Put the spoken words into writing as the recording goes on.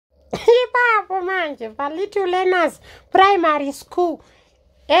ipapo manje pa Little Learners Primary School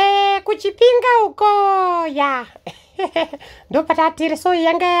kuchipinga uko ya ndo patatiri so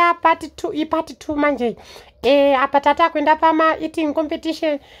yanga ya part 2 manje apa tata kwenda pama eating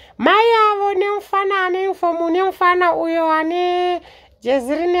competition maya vone mfana ane informu ne mfana uyo ane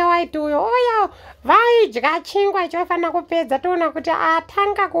jezirine white uyo oya vaidya chingwa chofana kupedza toona kuti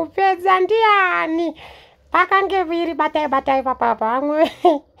atanga kupedza ndiani pakange viri batai papa vamwe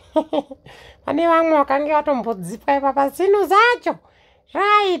pane vamwe vakange vatombodzipwa ipapa zvinhu zvacho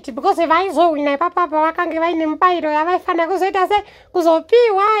right because vaizowina ipapa vakange vaine mubayiro yavaifana kuzoita se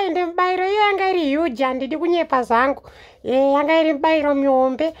kuzopiwa ende mubayiro iyo yanga iri huge handidi kunyepa zvangu yanga iri mubayiro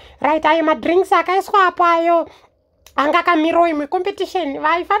mihombe right ayo madrinks akaiswapo ayo anga kamiro imwe competition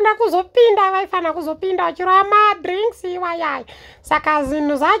vaifana kuzopinda vachirova madrinks iwayai saka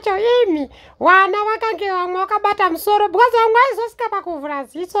zvinhu zvacho imi vana vakange vamwe vakabata musoro because vamwe vaizosvika pakuvhura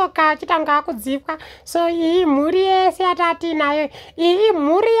ziso kachitanga kudzipwa so iyi mhuri yese yatatinayo iyi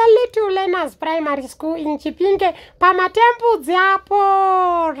mhuri yeLittle Learners Primary School in Chipinge pamatembudzi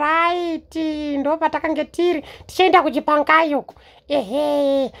apo right ndo patakange tiri tichienda kuchipangai uko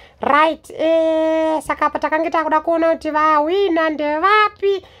right saka patakange takuda kuona kuti vawina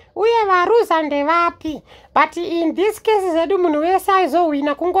ndevapi uye varuza ndevapi but in this case zedu munhu wese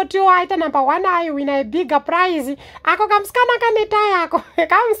aizowina kungotiwo aita number 1 aiwina a bigger prize ako kamusikana kaneta yako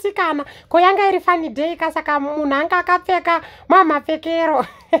kamusikana koyanga iri funny day kasaka munhu anga akapfeka mamapfekero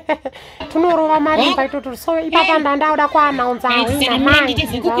tunorova marimba itoto so ipapa ndandauda kuanaunza awina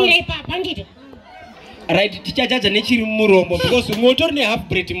manje right tichajaja nechiri muromo because motor ne half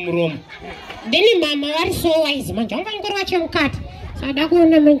bread muromo deni mama vari so wise manje vangori vachemukati sada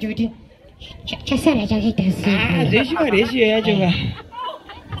kuona manje kuti chasara chakaita sei zveshimareshiyo yacho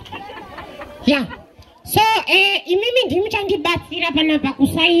ya so imimi ndimuchandibatsira panapa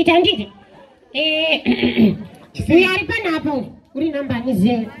kusaita nditi uyo ari panapa uri nambani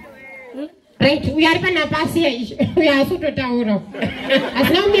 0 right uyo ari panapa asiya ichi uyo asi kutotaura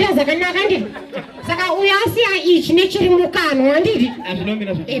asina kumira zvakanaka nditi saka uyo asiya ichi nechiri mukanwa nditi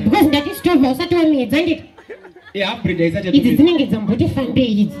because ndati stova usati wamedza nditi idzi dzinenge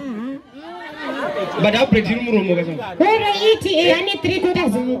dzambotifambei idzi but upgrade iri muromo kasanga uri iti ane 3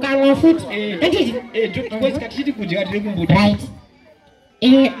 quarters mukanwa futi nditi because katichiti kudya tiri kumbuta right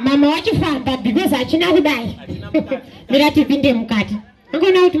mama wachifamba because hachina kudai mira tipinde mukati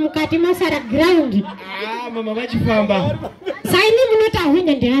angona kuti mukati masara ground mama vachifamba saini munoti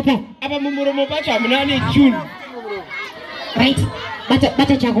ahwina ndeapa apa mumuromo pacho hamuna ane june right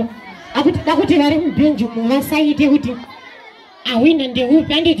bata chako akuti dakuti vari mubhenji muvasaite kuti ahwina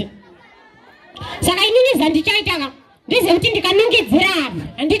ndeupi handiti saka inini zandichaitaka ndize kuti ndikanongedzera apa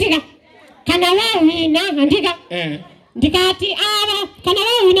handitika kana vahwina handika ndikati ava kana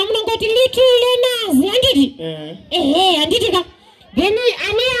vahwina munongoti Little Learners handiti handitika then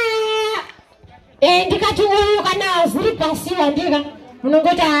ndikati uyu kana ziri pasi handika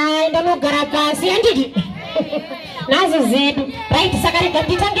munongoti aenda nogara pasi handiti nazo zedu right saka rega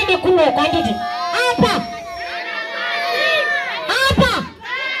nditange nekunoko handiti apa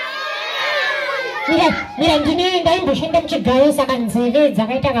mira ndine ndaimboshanda muchigayo saka nzeve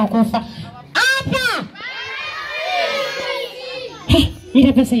dzakaita kakufa apa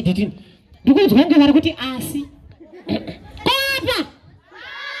mira pasaidi tini ndikunzwa nge vari kuti asi apa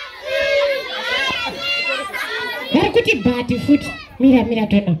vari kuti bhati futi mira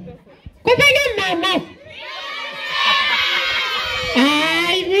tona kopana mama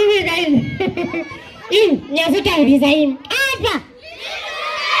ai mimi kai nyazitaurisa imi apa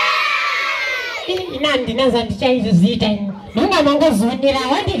inandina zandichaizozita imi nonga mangozonera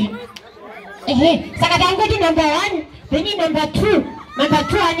wandiri saka tangoti number 1 then number 2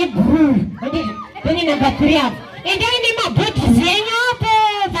 ane blue wandiri then number 3 apo ende ane mabhodis yenyu apo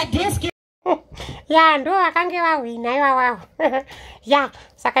padeski ya ndo vakange vahwina ivavavo ya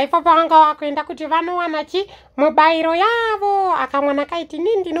saka ipapo vanga vakuenda kuti vanowana chi mubayiro yavo akamwana kaiti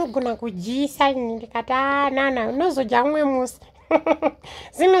ini ndinogona kudyisa ini ndikati nana unozodya mumwe musi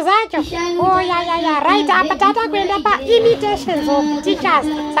zvinhu zvacho ya right apa tata kuenda paimitations of teachers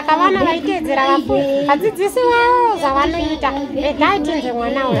saka vana vaiteedzera vadzidzisi vavo zvavanoita regai tinze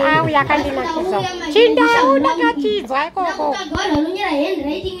mwana uyu auya akandinakidza chindau ndakachidzwa ikoko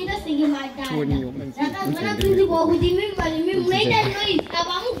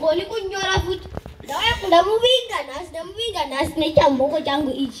ndamuvinga nhasi nechamboko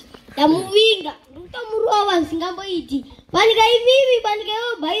changu ichi Ndamuvinga. Ndikutomurova singamboiti. Panika imimi panika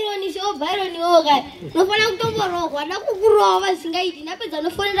Byron oga. Nofana kutomborogwa ndakukurova singaiti. Napedza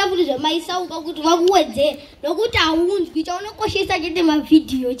nofonera kuti zvemaisauka kuti vakuwedze nokuti aunzwi chaunokoshesa chete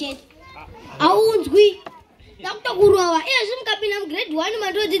mavidhiyo chete. Aunzwi. Ndakutokurova. Zvimukapinda mugrade 1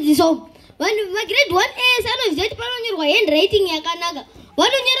 mandodzidzisa umu. Vanhu magrade 1 anoziva kuti panonyorwa handwriting yakanaka.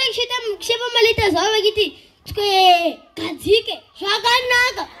 Vanonyora kushepa maletters avo vachiti gadzike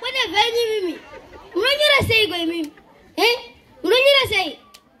zvakanaka. Kwete venyu mimi. Munonyora sei kwa imimi? Munonyora sei?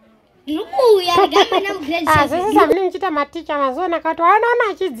 Ndikuuya regamana mugrade 7. Sasa samini nchita maticha mazona kuti wanaona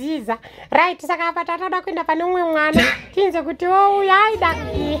achidzidza. Right, saka apa tatoda kuenda pane umwe mwana. Tinze kuti wouya aida.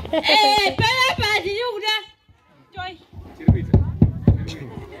 Pera pati yukuda. Joy.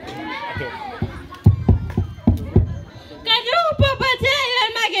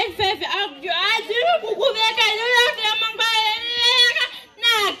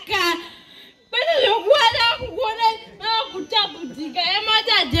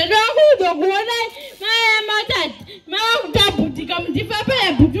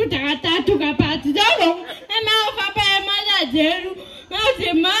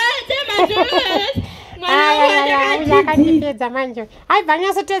 Yakandipedza manje. Aibva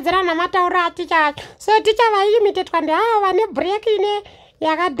nyasotedzera namatauro aticha acho. So ticha vaimitetwa ndeavo vane break ine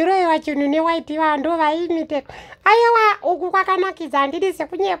yakadhiroiwa chinhu newaiti ndo vaimitetwa. Aiwa uku kwakanakidza handidi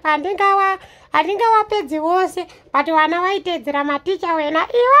sekunyepa handingawapedzi vose but vana vaitedzera maticha wena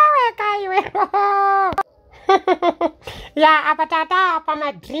iwewe kaiwe. Ya apa tata apa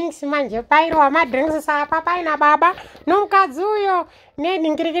madrinks manje pairowa madrinks sapa paina baba nomukadzi uyo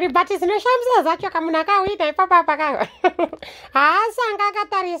nenhingirikiri but zinoshamisa zvacho kamunhu akauita ipapa pakayo. Haasanga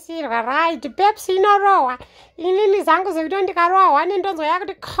akatarisirwa right. Pepsi inorohwa inini zangu zekuti ndikarohwa nendonzo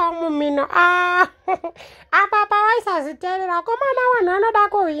yakuti kamumino. Apa pawaisaziteerera wakomana wanhu anoda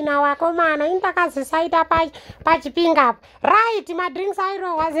kuhina wakomana ini takazisaita pachipinga apa right. Madrinks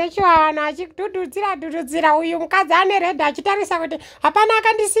airohwa zechiwa vanhu achidhudhudzira uyu mukadzi ane redhi achitarisa kuti hapana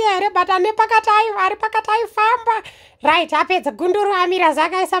akandisiya here but ari pakati aifamba right. Apedza gunduru amira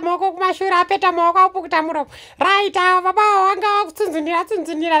zvakaisa maoko kumashure apeta maoko apukuta muromo right. Ava baba wanga wakutsunzundira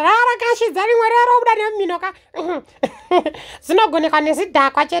rarakashidza rimwe rerobuda nemuminoka. Zvinogonekwa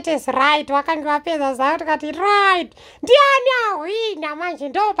nezidhakwa chetesi right. Wakange wapedza zvakuti kati right ndiani ahwina manje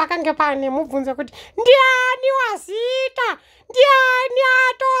ndo pakange pane mubvunzo kuti ndiani wazita, ndiani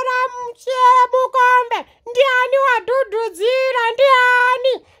atora mukombe, ndiani wadhudhudzira,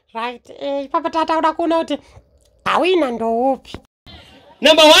 ndiani right. Ipapa tatakuda kuona kuti awina ndoupi.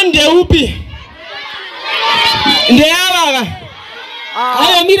 Number 1 ndeupi? Ndeavava.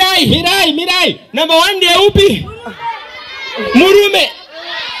 Ayo mirai. Number 1 ndeupi? Murume.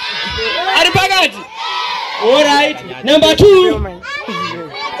 Ari pakati. All right. Number 2.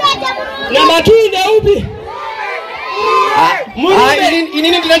 Number 2 ndeupi? Murume.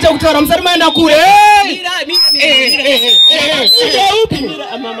 Inini ndinacha kutaura musari maenda kure. Ndeupi?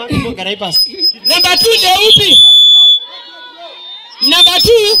 Mama ngara ipasi. Number 2 ndeupi? Number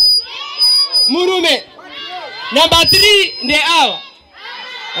 2 murume. Number 3 ndeava.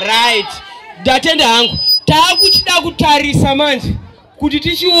 Right. Datenda hangu. Taakuchida kutarisa manje kuti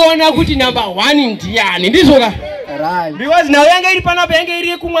tichiona kuti number 1 ndiani. Ndizoka? Right. Because nawe yanga iri panapa yanga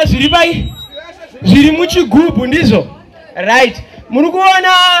iri kumwa zviri pai. Zviri muchigubhu ndizo. Right. Muri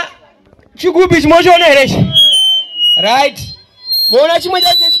kuona chigubhu chimochiona here? Right. Muona chimwe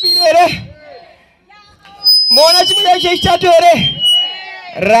chechipiri here? Muona chimwe chechitatu here?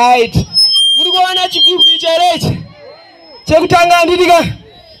 Right. Muri kuona chigubhu here? Chekutanga ndidika.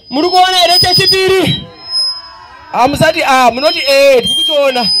 Muri kuona here chechipiri? Amusati munoti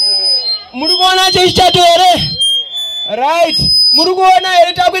tikuchiona. Muri kuona chechitatu here? Right. Muri kuona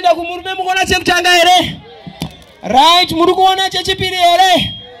here takuenda kumurume mukuona chekutanga here? Right. Muri kuona chechipiri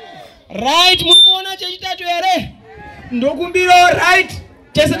here? Right. Muri kuona chechitatu here? Ndokumbiro right.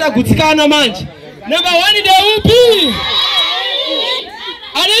 Chese tagutsikana manje. Number 1 ndeupi?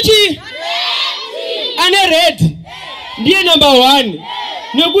 Anechi? Ane red. Ndiye number 1.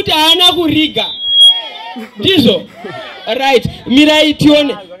 Nekuti haana kuriga. Ndizo? Right. Mirai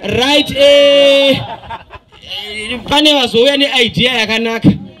tione. Right. Pane vazouya neidea yakanaka.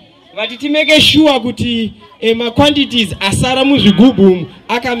 Vati make sure kuti ma quantities asara muzvigubhu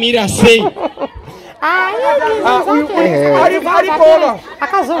akamira sei.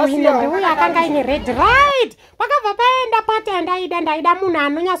 Akazowina ndeuyo akanga ine red right. Pakabva paenda pati ndaida munhu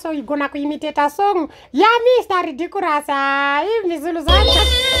anonyatsoigona kuimiteta song yaMr Ridiculous. Mizulu zvacho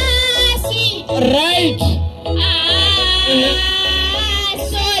right.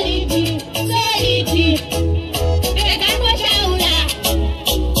 Solid.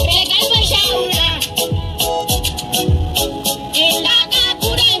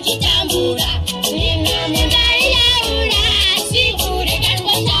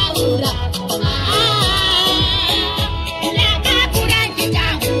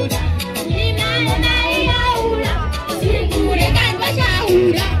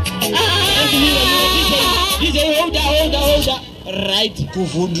 right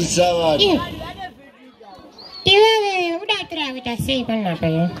kufundisa vanhu Iwewe udatira kuita sei panapa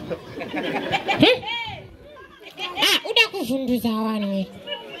yo? Uda kuvhundutsa vanhu.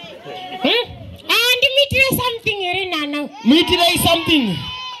 Ndimitire something here nana. muitirei something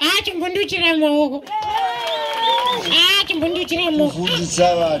Chimbunduchire maoko. Chimbunduchire maoko.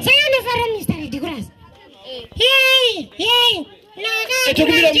 kufundisa vanhu Saka unofara Mr. Ridiculous. Hey.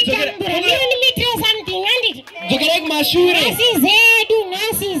 Ndimitire something handiti. dzokerai kumashure Nasi zedu.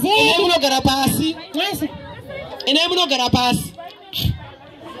 ine munogara pasi Nasi. ine munogara pasi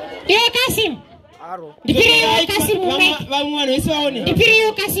Iwe Kasim. Ndipireyo Kasim Mike. vamwe vanhu vese vaone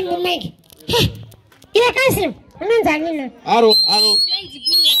Ndipireyo Kasim Mike. Iwe Kasim, unonzi nina? haro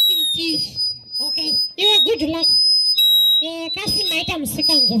Okay. Iwe good luck. Kasim aita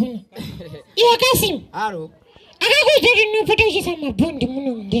musika nzovuna. Iwe Kasim. haro Akakudzori nopotachisa mabhondi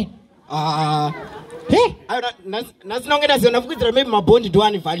muno mungeni. nhasi nonge ndaziona fukudzira maybe mabondi do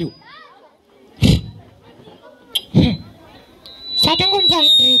ane value Satangompa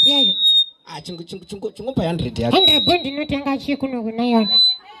 100 yayo. chingopa 100 yako 100 bondi notanga chikuno kunayona.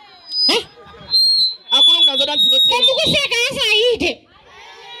 akuna kunazoda dzinotenga Kamukuseka asaite.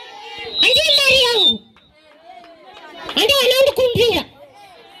 Andi mari yangu. Andi wanandikumbira.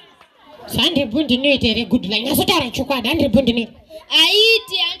 100 bondi noitere good line. Nasotara chokwadi 100 bondi ne.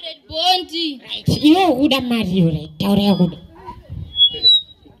 Aiti 100 bondi. Right. Iwe uda mari yo right. Taura yakuda.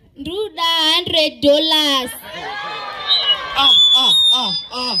 Nduda $100.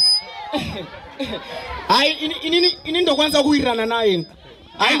 hai ini ndokwanisa kuwirirana naye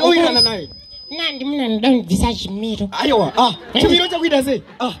hai ndowirirana naye Nandi muna ndonzisa chimiro. aiwa chimiro chakuita sei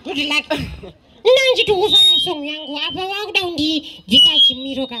Good luck. Nanji tukufana song yangu apa wakuda undidzisa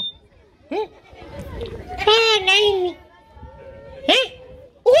chimiro ka. Naimi.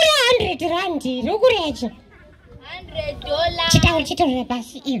 Uri 100 randi rokurechi. $100. Chitaura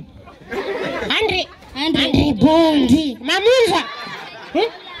pasi iyo. 100 bondi. Mamunza.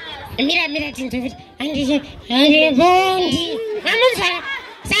 Mira tintovita. 100 bondi. Mamunza.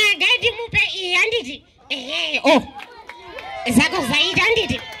 Sagadi mupe iyi handiti. Zako zaidi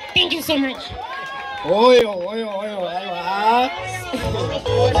handiti. Thank you so much. oyo aiwa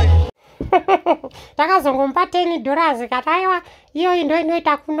Takazongompa $10 kati aiwa iyo ndo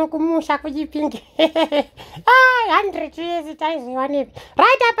inoita kuno kumusha kuchipinge. 100 yezi taiziwa nepi.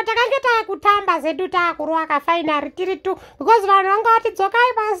 Right apa takange takutamba zedu takuroaka finally tiri tu because vanhu vanga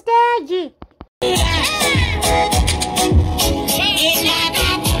vatidzokai pastage.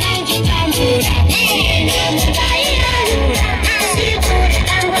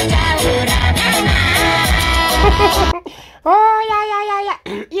 Ya.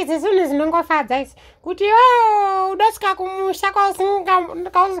 Idzi zvinhu zvinongofadza izvi kuti udosvika kumusha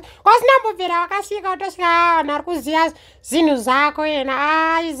kwausinambobvira wakasvika utosvika vanhu vari kuziva zvinhu zvako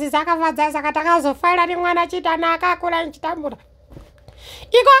yena izvi zvakafadza saka takazofaira nemwana chitana akakura nichitambura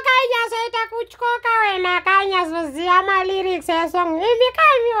iko kainyazoita kutyoka wena akainyazoziva malyrics esong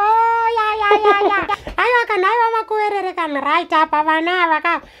imikami ya aiwa kana aiwa makuverere kana right apa vana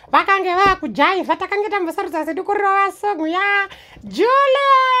ava vakange vakujaivha takange tambosarudza zedu kurirova song ya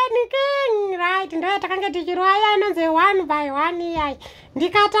Julian King right ndo takange tichirova iya inonzi 1 by 1 iyai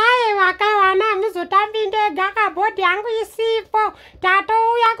ndikati vakawana hamuzotambi ndega kabhodhi yangu isipo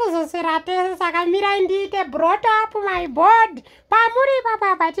tatouya kuzoswera tese saka mirai ndiite brought up my board pamuri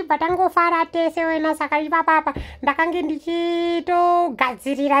ipapapa tibva tangofara tese wena saka ipapapa ndakange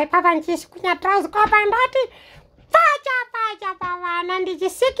ndichitogadzirira ipapa ndichisvikunya trauzi kwapa ndati pacha pavana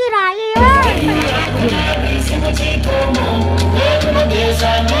ndichisikira iyo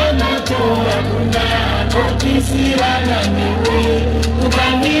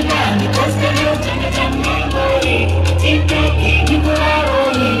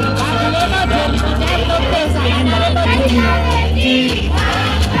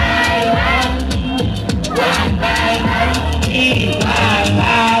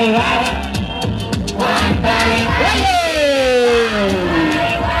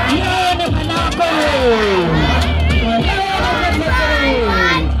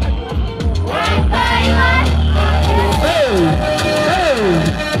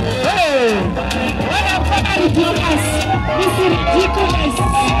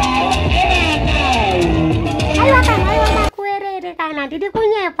ndiri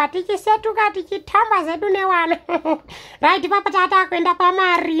kunyepa tichisetuka tichitamba zedu newana right papa tatakuenda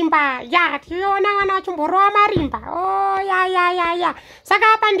pamarimba ya tiona wana vachimborova marimba ya saka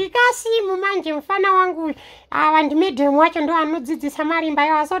apa ndikasimu manje mufana wangu ava ndimedhemu wacho ndo anodzidzisa marimba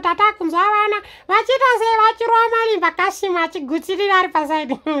iwa so tatakunzwa vana vachiita sei vachirova marimba kasimu achigutsirira ari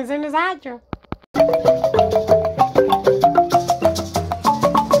pasaidi zvinhu zvacho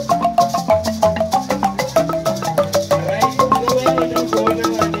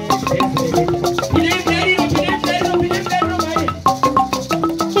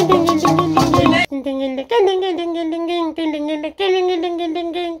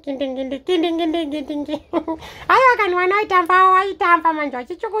manje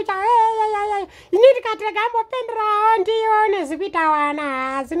wachichukucha ini ndikatega mbopindirawo ndione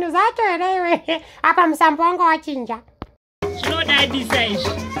zikuitawana zvinhu zvacho here iwe apa musambo wangu wachinja zvinodadisa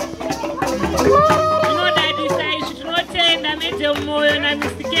izvi tinotenda medzemoyo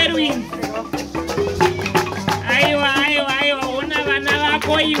namistikerwins aiwa ona vana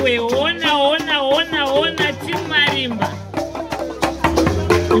vako iwe ona timu marimba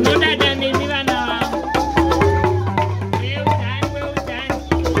unodada nemi vana vangu weutani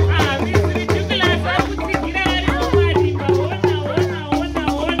misiri Douglas akutsigira varimo marimba ona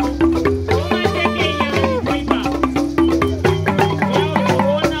omatekenya varikuipa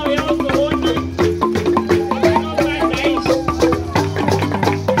uyaozoona inobadha izvi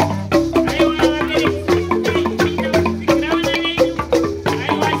aiwa vabereki kutsigira vana venyu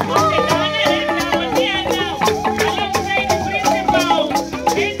aiwa tinotenda vana venyu ndianawo alamusaini principal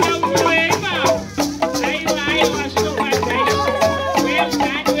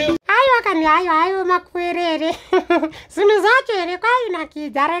aiwa makwerere zvinhu zvacho here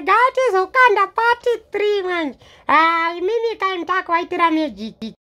kwainakidza rega tizokanda pati 3 manje imimi kaimutako waitira magic